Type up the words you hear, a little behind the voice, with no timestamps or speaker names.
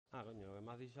Ah, coño, lo que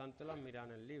me has dicho antes lo has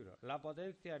mirado en el libro. La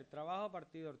potencia es el trabajo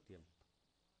partido el tiempo.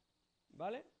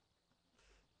 ¿Vale?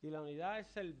 Y la unidad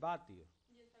es el vatio.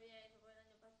 Yo sabía eso, porque el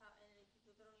año pasado en el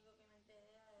instituto lo único que me enteré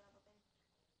era de la potencia.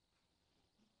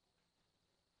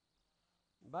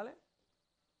 ¿Vale?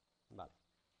 Vale.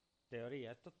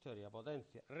 Teoría, esto es teoría,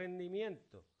 potencia.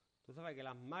 Rendimiento. Tú sabes que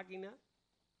las máquinas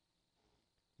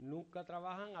nunca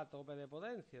trabajan a tope de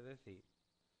potencia, es decir,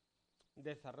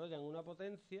 desarrollan una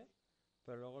potencia,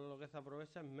 pero luego lo que se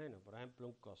aprovecha es menos. Por ejemplo,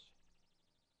 un coche.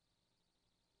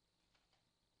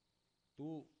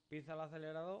 Tú pisas el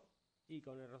acelerador y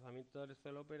con el rozamiento del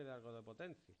suelo pierdes algo de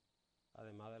potencia.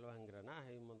 Además de los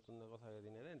engranajes y un montón de cosas que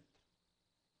tiene dentro.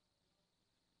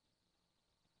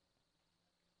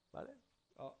 ¿Vale?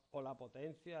 O la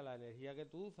potencia, la energía que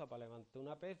tú usas para levantar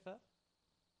una pesa,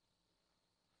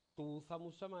 tú usas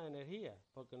mucha más energía,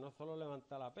 porque no es solo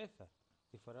levantar la pesa.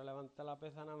 Si fuera a levantar la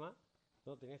pesa nada más,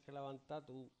 no tienes que levantar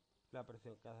tú la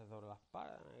presión que haces sobre las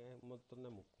espalda, es un montón de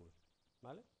músculos,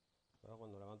 ¿vale? Pero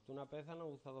cuando levantas una pesa no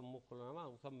usas dos músculos nada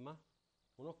más, usas más,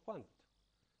 unos cuantos.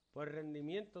 Pues el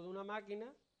rendimiento de una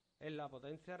máquina es la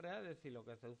potencia real, es decir, lo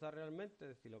que se usa realmente,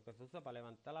 es decir, lo que se usa para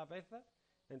levantar la pesa,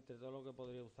 entre todo lo que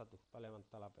podrías usar tú para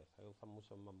levantar la pesa, que usas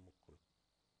muchos más músculos.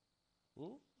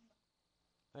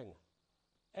 Venga.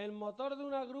 El motor de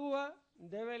una grúa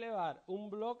debe elevar un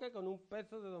bloque con un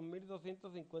peso de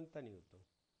 2250 newtons.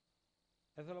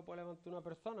 ¿Eso lo puede levantar una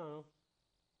persona o no?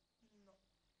 No.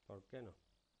 ¿Por qué no?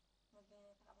 No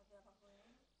tiene capacidad para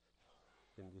poderlo.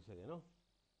 ¿Quién dice que no?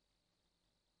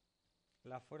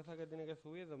 La fuerza que tiene que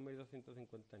subir es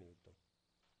 2250 newtons.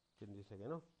 ¿Quién dice que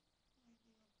no?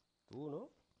 ¿Tú no?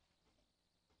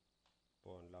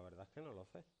 Pues la verdad es que no lo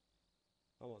sé.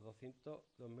 Vamos,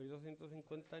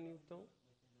 2250 newtons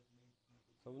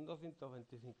son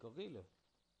 225 kilos.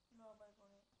 No lo puede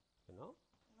poner. ¿Que no?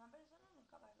 Una persona no es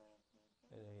capaz de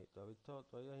poner. ¿Tú has visto,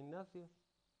 tú has ido al gimnasio?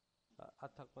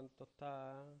 ¿Hasta cuánto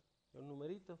están los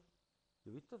numeritos?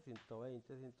 Yo he visto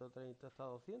 120, 130, hasta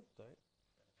 200, ¿eh?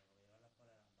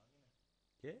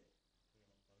 ¿Qué?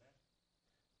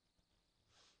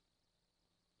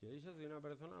 Yo he dicho si una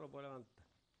persona lo puede levantar.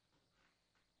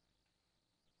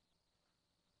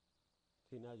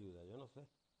 Sin ayuda, yo no sé.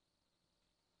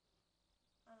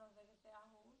 A no ser que sea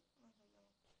Hulk, no sé yo.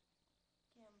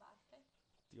 ¿Quién va a hacer?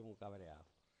 Estoy muy cabreado.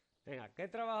 Venga, ¿qué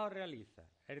trabajo realiza?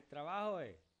 El trabajo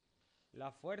es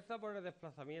la fuerza por el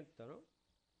desplazamiento, ¿no?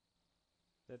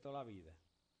 De toda la vida.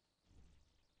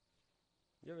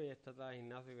 Yo voy a estar al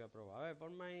gimnasio y voy a probar. A ver,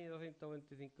 ponme ahí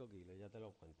 225 kilos, ya te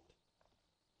lo cuento.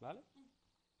 ¿Vale?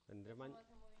 Vendré Eso va mañana. a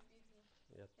ser muy difícil.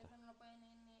 Ya Que está. eso no lo puede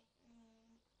ni...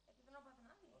 Es que eso no lo puede hacer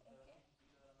nadie.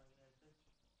 Es que...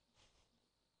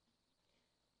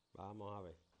 Vamos a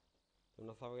ver. Tú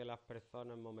no sabes que las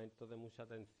personas en momentos de mucha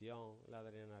tensión, la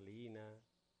adrenalina,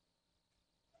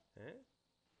 ¿eh?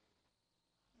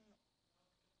 No.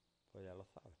 Pues ya lo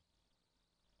sabes.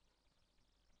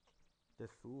 Te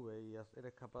sube y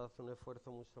eres capaz de hacer un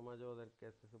esfuerzo mucho mayor del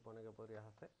que se supone que podrías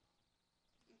hacer.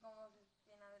 ¿Y cómo se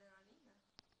tiene adrenalina?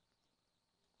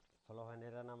 Eso lo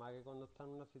genera nada más que cuando está en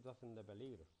una situación de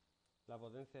peligro. La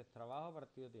potencia es trabajo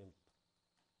partido tiempo.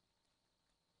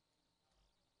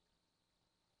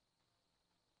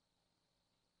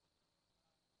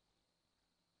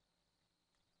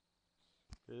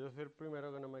 Que yo soy el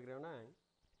primero que no me creo nada, ¿eh?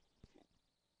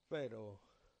 Pero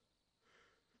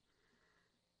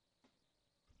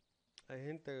hay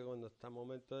gente que cuando está en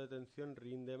momentos de tensión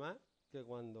rinde más que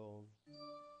cuando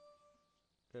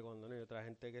no hay otra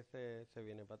gente que se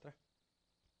viene para atrás.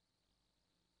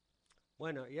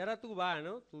 Bueno, y ahora tú vas,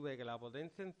 ¿no? Tú ves que la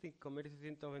potencia en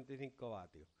 5625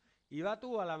 vatios. Y vas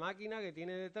tú a la máquina que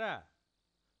tiene detrás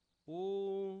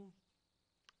una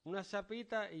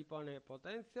chapita y pone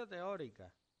potencia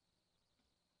teórica.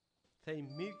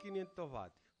 6500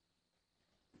 vatios.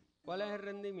 ¿Cuál es el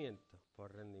rendimiento?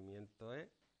 Pues el rendimiento es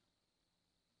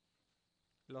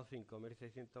los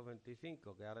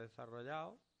 5625 que ha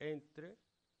desarrollado entre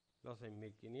los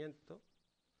 6500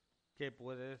 que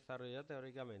puede desarrollar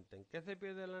teóricamente. ¿En qué se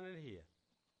pierde la energía?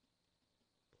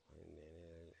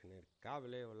 Pues en el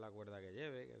cable o en la cuerda que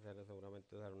lleve, que será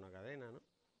seguramente usar una cadena, ¿no?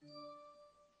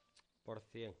 Por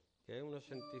 100, que es un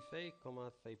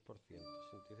 86,6%,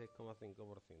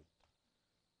 86,5%.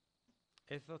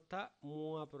 Eso está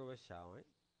muy aprovechado, ¿eh?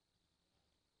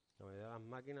 La mayoría de las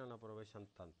máquinas no aprovechan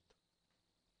tanto.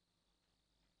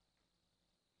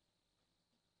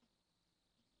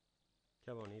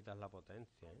 Qué bonita es la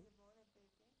potencia, ¿eh?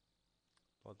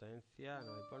 Potencia,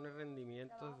 no, y pone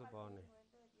rendimiento, se supone.